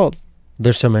What's it called?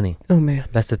 There's so many. Oh man.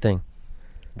 That's the thing.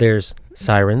 There's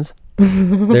Sirens.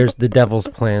 There's The Devil's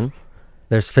Plan.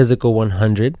 There's Physical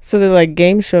 100. So they're like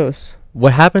game shows.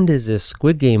 What happened is this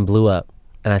Squid Game blew up.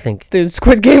 And I think... Dude,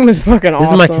 Squid Game was fucking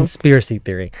awesome. This is my conspiracy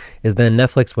theory. Is then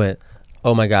Netflix went,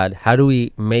 oh my God, how do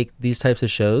we make these types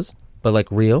of shows, but like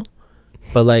real?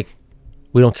 But like,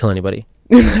 we don't kill anybody.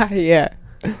 Yeah.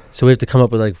 So we have to come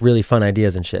up with like really fun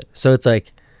ideas and shit. So it's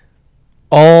like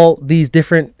all these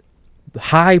different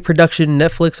high production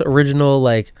Netflix original,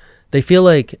 like they feel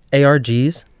like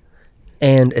ARGs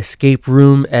and escape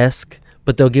room-esque,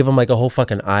 but they'll give them like a whole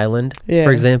fucking island,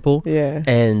 for example. Yeah.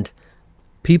 And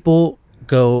people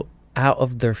go out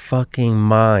of their fucking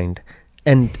mind.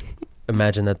 And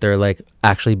imagine that they're like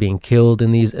actually being killed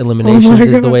in these eliminations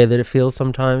is the way that it feels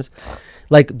sometimes.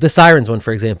 Like the Sirens one,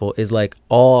 for example, is like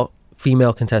all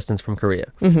female contestants from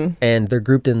Korea. Mm-hmm. And they're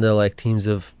grouped into like teams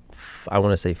of, I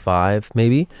want to say 5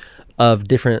 maybe, of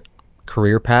different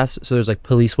career paths. So there's like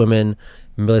police women,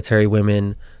 military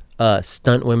women,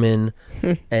 stunt women,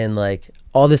 and like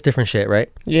all this different shit, right?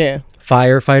 Yeah.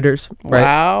 Firefighters, right?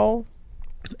 Wow.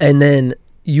 And then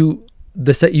you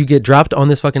get dropped on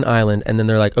this fucking island, and then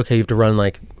they're like, okay, you have to run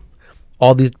like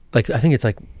all these, like I think it's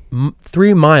like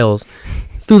 3 miles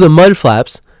through the mud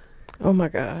flaps. Oh my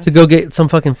god. To go get some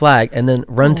fucking flag, and then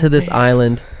run to this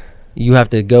island. You have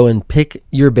to go and pick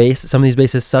your base. Some of these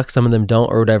bases suck, some of them don't,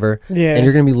 or whatever. Yeah. And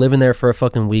you're gonna be living there for a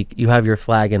fucking week. You have your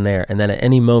flag in there, and then at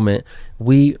any moment,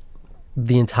 the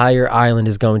entire island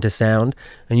is going to sound,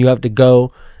 and you have to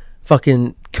go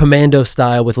fucking commando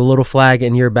style with a little flag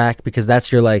in your back, because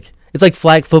that's your like, it's like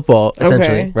flag football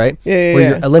essentially, Okay. right? Yeah. Where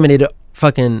you're eliminated,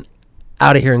 fucking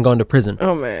out of here and gone to prison.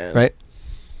 Oh man. Right?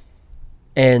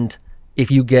 And if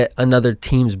you get another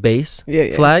team's base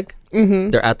flag,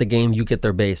 they're at the game, you get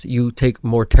their base. You take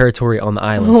more territory on the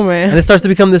island. Oh man. And it starts to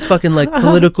become this fucking like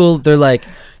political, they're like,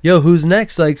 yo, who's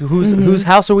next? Like whose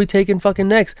house are we taking fucking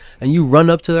next? And you run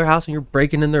up to their house and you're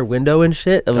breaking in their window and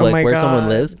shit of like where someone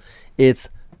lives. It's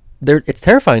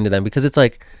terrifying to them, because it's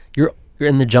like you're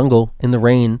in the jungle in the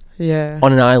rain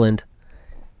on an island.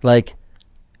 Like,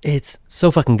 it's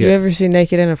so fucking good. You ever see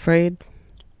Naked and Afraid?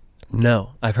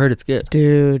 No, I've heard it's good.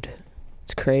 Dude,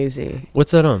 it's crazy.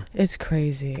 What's that on? It's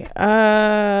crazy.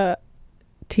 TV.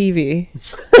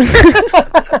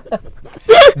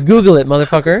 Google it,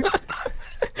 motherfucker.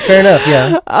 Fair enough,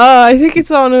 yeah. I think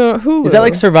it's on Hulu. Is that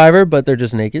like Survivor, but they're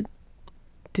just naked?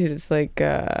 Dude, it's like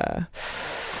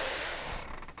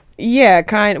yeah,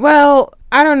 well,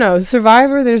 I don't know.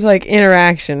 Survivor, there's like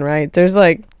interaction, right? There's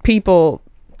like people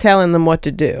telling them what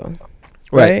to do.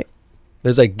 Right?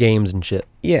 There's like games and shit.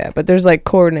 Yeah, but there's like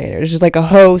coordinators. There's like a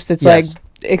host that's like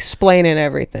explaining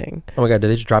everything. Oh my god, did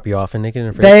they just drop you off in Naked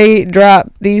and Afraid? They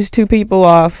drop these 2 people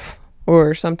off,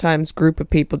 or sometimes group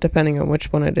of people, depending on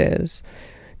which one it is.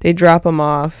 They drop them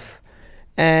off,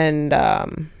 and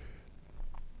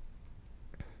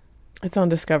it's on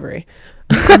Discovery.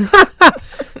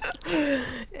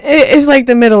 It's like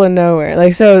the middle of nowhere.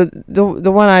 Like, so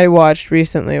the one I watched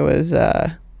recently was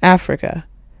Africa.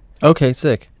 Okay,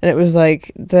 sick. And it was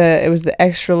like the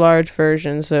extra large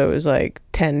version, so it was like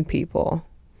 10 people.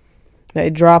 They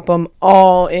drop them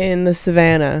all in the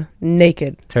savannah,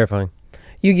 naked. Terrifying.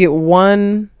 You get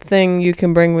one thing you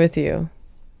can bring with you.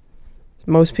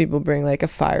 Most people bring like a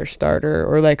fire starter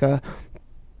or like a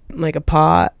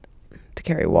pot to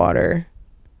carry water.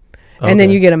 Okay. And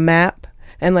then you get a map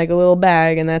and like a little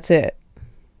bag, and that's it.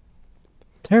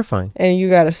 Terrifying. And you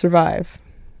got to survive.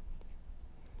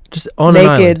 Just on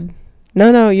naked. An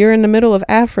island. No, you're in the middle of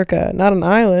Africa, not an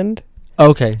island.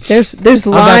 Okay. There's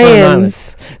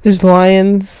lions. There's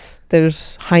lions.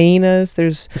 There's hyenas.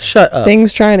 There's shut up.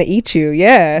 Things trying to eat you.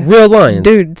 Yeah. Real lions.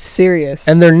 Dude, serious.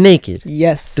 And they're naked.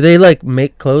 Yes. Do they like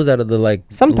make clothes out of the like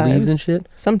sometimes leaves and shit?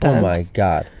 Sometimes. Oh my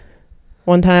god.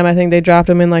 One time I think they dropped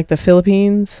them in like the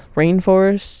Philippines,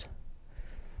 rainforest,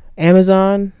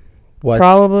 Amazon. What?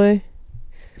 Probably.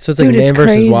 So it's like Man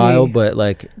versus Wild, but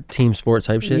like team sport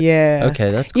type shit? Yeah. Okay,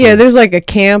 that's cool. Yeah, there's like a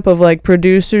camp of like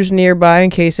producers nearby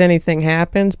in case anything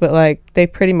happens, but like they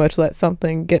pretty much let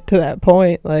something get to that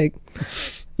point. Like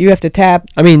you have to tap.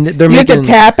 I mean, you have to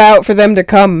tap out for them to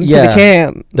come to the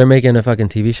camp. They're making a fucking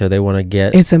TV show. They want to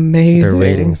get it's amazing. Their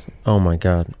ratings. Oh my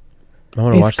god. I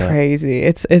want to watch that. It's crazy.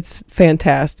 It's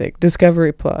fantastic.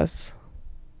 Discovery Plus.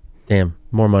 Damn,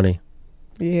 more money.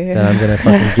 Yeah. That I'm gonna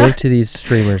fucking give to these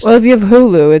streamers. Well, if you have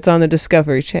Hulu, it's on the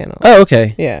Discovery Channel. Oh,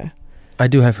 okay. Yeah. I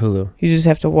do have Hulu. You just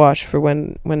have to watch for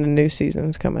when the new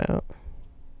seasons come out.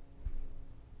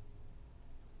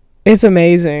 It's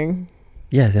amazing.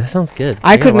 Yeah, that sounds good.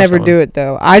 I could never do it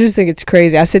though. I just think it's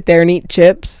crazy. I sit there and eat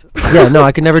chips. Yeah, no,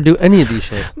 I could never do any of these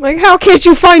shows. I'm like, how can't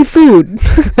you find food?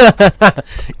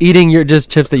 Eating your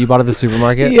just chips that you bought at the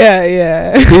supermarket.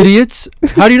 Yeah. Idiots!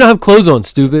 How do you not have clothes on,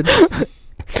 stupid?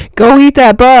 Go eat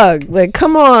that bug. Like,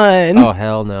 come on. Oh,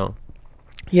 hell no.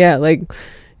 Yeah, like,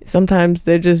 sometimes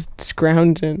they're just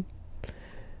scrounging.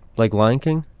 Like Lion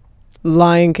King?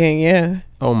 Lion King, yeah.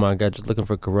 Oh my god, just looking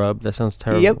for grub. That sounds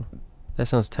terrible. Yep. That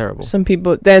sounds terrible. Some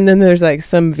people, then there's like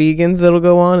some vegans that'll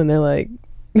go on and they're like,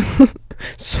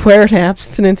 swear an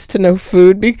abstinence to no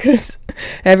food because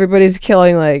everybody's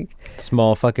killing like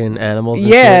small fucking animals.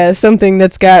 Yeah, shit. Something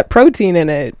that's got protein in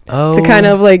it to kind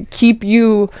of like keep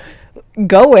you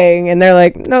going, and they're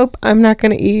like, nope, I'm not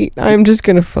gonna eat, I'm just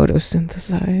gonna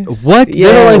photosynthesize. What? Yeah,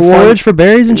 they don't like forage for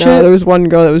berries and shit? No, there was one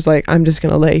girl that was like, I'm just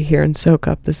gonna lay here and soak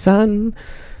up the sun.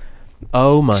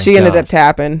 Oh my god. She ended up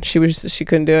tapping. She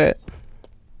couldn't do it.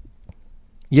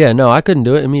 Yeah, no, I couldn't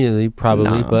do it immediately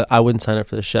probably, but I wouldn't sign up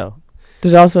for the show.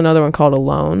 There's also another one called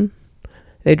Alone.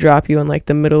 They drop you in like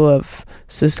the middle of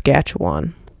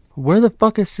Saskatchewan. Where the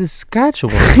fuck is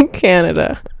Saskatchewan?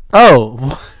 Canada. Oh.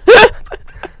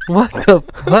 What the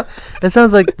fuck? That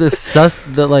sounds like that sounds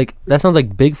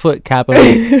like Bigfoot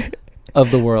capital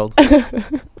of the world.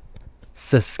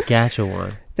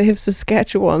 Saskatchewan. They have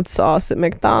Saskatchewan sauce at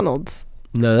McDonald's.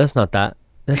 No, that's not that.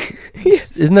 That's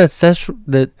Yes. Isn't that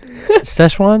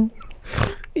Szechuan?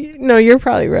 No, you're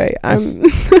probably right.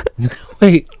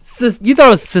 Wait, you thought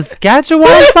it was Saskatchewan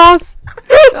sauce?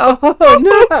 Oh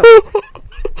no.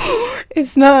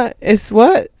 It's not. It's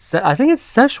what? I think it's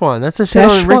Szechuan. That's a shit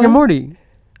on Rick Szechuan? and Morty,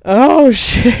 Oh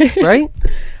shit! right?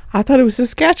 I thought it was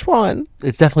Saskatchewan.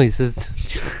 It's definitely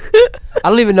I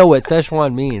don't even know what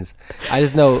Szechuan means. I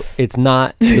just know it's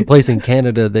not the place in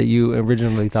Canada that you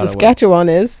originally thought it was. Saskatchewan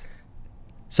is.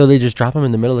 So they just drop them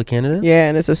in the middle of Canada? Yeah,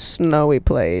 and it's a snowy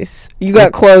place. You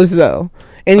got clothes though,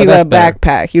 and you Oh, got that's a better.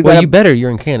 backpack. You Well, got you better.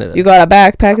 You're in Canada. you got a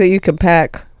backpack that you can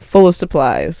pack full of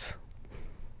supplies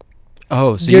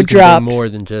oh, so you're you can dropped. do more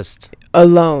than just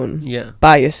alone yeah,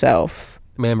 by yourself.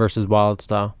 man versus wild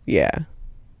style. Yeah,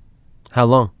 How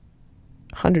long?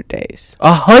 100 days.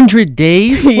 100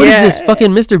 days? What is Yeah. this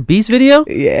fucking Mr. Beast video?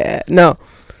 Yeah, no,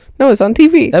 it's on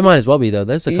TV. That might as well be though.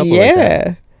 There's a couple. Like that.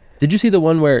 Yeah, Did you see the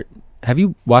one where? Have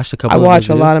you watched a couple? I of watch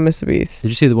those a videos? lot of Mr. Beast. Did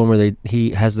you see the one where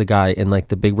he has the guy in like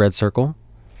the big red circle?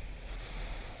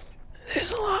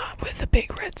 There's a lot with the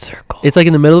big red circle. It's like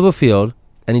in the middle of a field,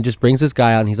 and he just brings this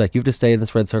guy out, and he's like, "You have to stay in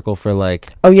this red circle for like."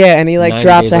 Oh yeah, and he like 90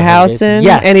 drops days a or 100 house days. in,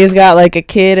 Yes. and he's got like a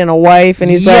kid and a wife, and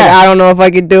he's like, Yes. I don't know if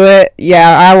I could do it.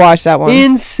 Yeah, I watched that one.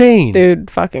 Insane. Dude,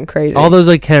 fucking crazy. All those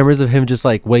like cameras of him just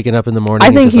like waking up in the morning. I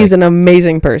and think just, he's like, an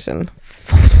amazing person.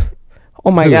 Oh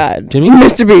my Who? god, Jimmy?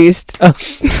 Mr. Beast. Oh.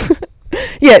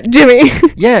 Yeah, Jimmy.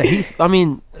 yeah.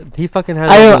 He fucking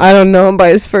has. I don't know him by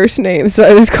his first name, so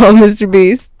I just call him Mr.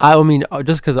 Beast. I mean,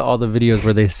 just because of all the videos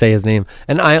where they say his name,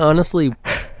 and I honestly,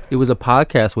 it was a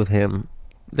podcast with him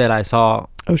that I saw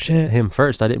Oh shit. him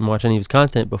first. I didn't watch any of his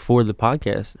content before the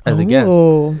podcast as a guest,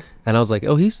 Oh. and I was like,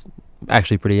 oh, he's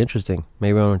actually pretty interesting.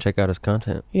 Maybe I want to check out his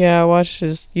content. Yeah, I watched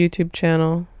his YouTube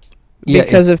channel Yeah,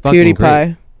 because it's of fucking PewDiePie.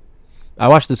 great. I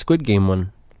watched the Squid Game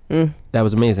one. Mm. That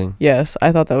was amazing. Yes,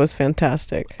 I thought that was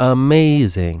fantastic.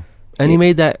 Amazing. And he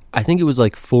made that, I think it was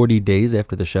like 40 days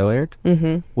after the show aired,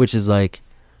 Mm-hmm. which is like,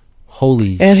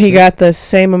 holy And he shit. got the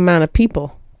same amount of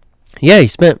people. Yeah, he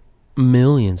spent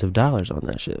millions of dollars on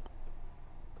that shit.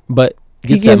 But He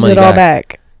gets that gives money it all back.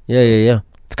 back. Yeah.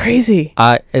 It's crazy.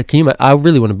 I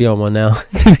really want to be on one now,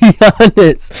 to be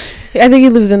honest. I think he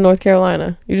lives in North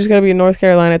Carolina. You just gotta be in North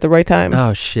Carolina at the right time.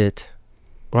 Oh, shit.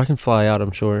 Or I can fly out,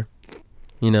 I'm sure.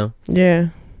 You know? Yeah.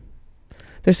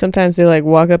 There's sometimes they like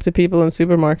walk up to people in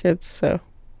supermarkets, so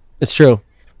It's true.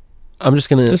 I'm just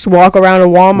going to... just walk around a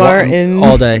Walmart and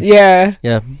all day. Yeah.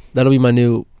 Yeah, that'll be my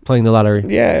new playing the lottery.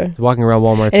 Yeah. Walking around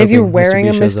Walmart. And if you're hoping wearing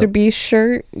a shows up. Mr. Beast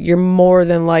shirt, you're more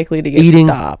than likely to get Eating-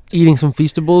 stopped. Eating some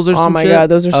Feastables or Oh some my shit. god,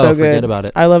 those are so Forget good. about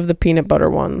it. I love the peanut butter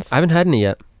ones. I haven't had any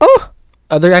yet. Oh,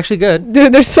 They're actually good.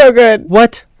 dude, they're so good.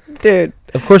 What? Dude,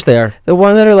 Of course they are. the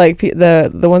ones that are like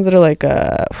the ones that are like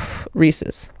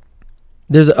Reese's.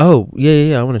 There's I want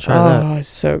to try that. Oh, it's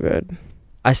so good.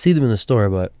 I see them in the store,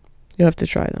 but You have to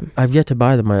try them. I've yet to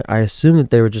buy them. I assume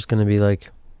that they were just going to be like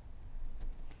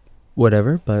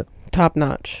whatever, but Top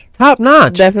notch. top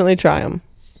notch. Definitely try them.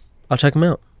 I'll check them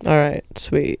out. All right,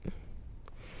 sweet.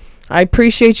 I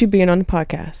appreciate you being on the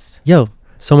podcast. Yo,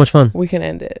 so much fun. We can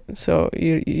end it, so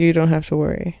you don't have to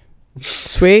worry.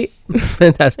 Sweet. It's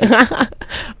fantastic.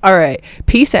 All right.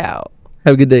 Peace out.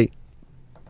 Have a good day.